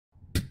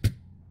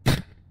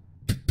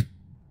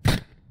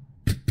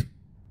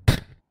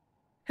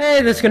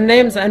Hey, this is good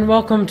names, and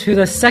welcome to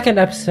the second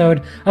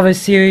episode of a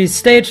series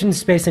staged in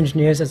Space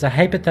Engineers as a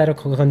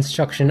hypothetical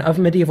construction of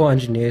medieval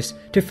engineers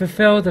to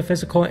fulfill the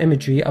physical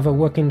imagery of a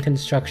working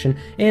construction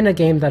in a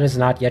game that is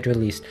not yet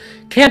released.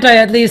 Can't I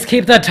at least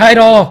keep the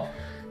title?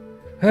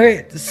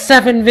 Hurry,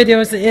 7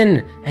 videos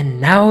in, and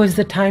now is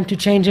the time to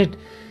change it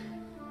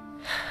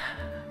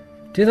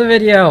to the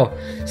video.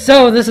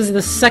 So this is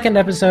the second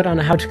episode on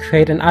how to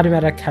create an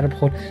automatic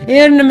catapult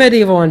in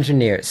Medieval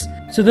Engineers.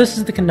 So this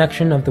is the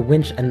connection of the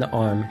winch and the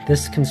arm.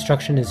 This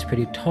construction is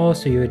pretty tall,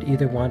 so you would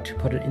either want to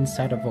put it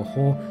inside of a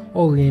hole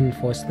or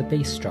reinforce the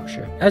base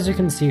structure. As you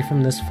can see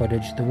from this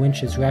footage, the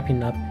winch is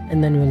wrapping up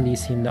and then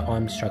releasing the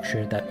arm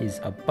structure that is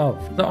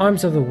above. The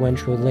arms of the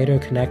winch will later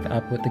connect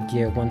up with the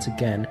gear once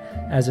again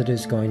as it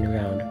is going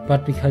around,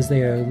 but because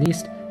they are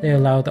released, they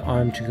allow the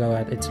arm to go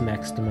at its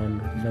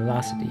maximum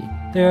velocity.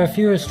 There are a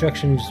few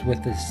restrictions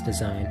with this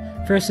design.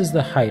 First is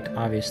the height,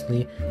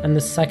 obviously, and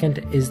the second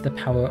is the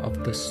power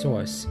of the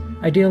source.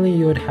 Ideally,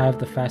 you would have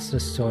the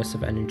fastest source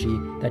of energy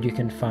that you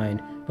can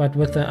find, but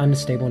with the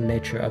unstable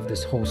nature of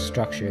this whole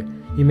structure,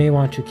 you may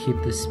want to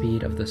keep the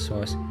speed of the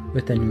source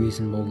within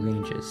reasonable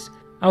ranges.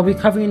 I'll be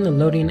covering the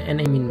loading and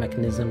aiming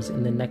mechanisms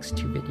in the next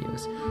 2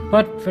 videos,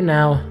 but for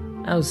now,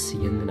 I'll see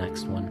you in the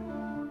next one.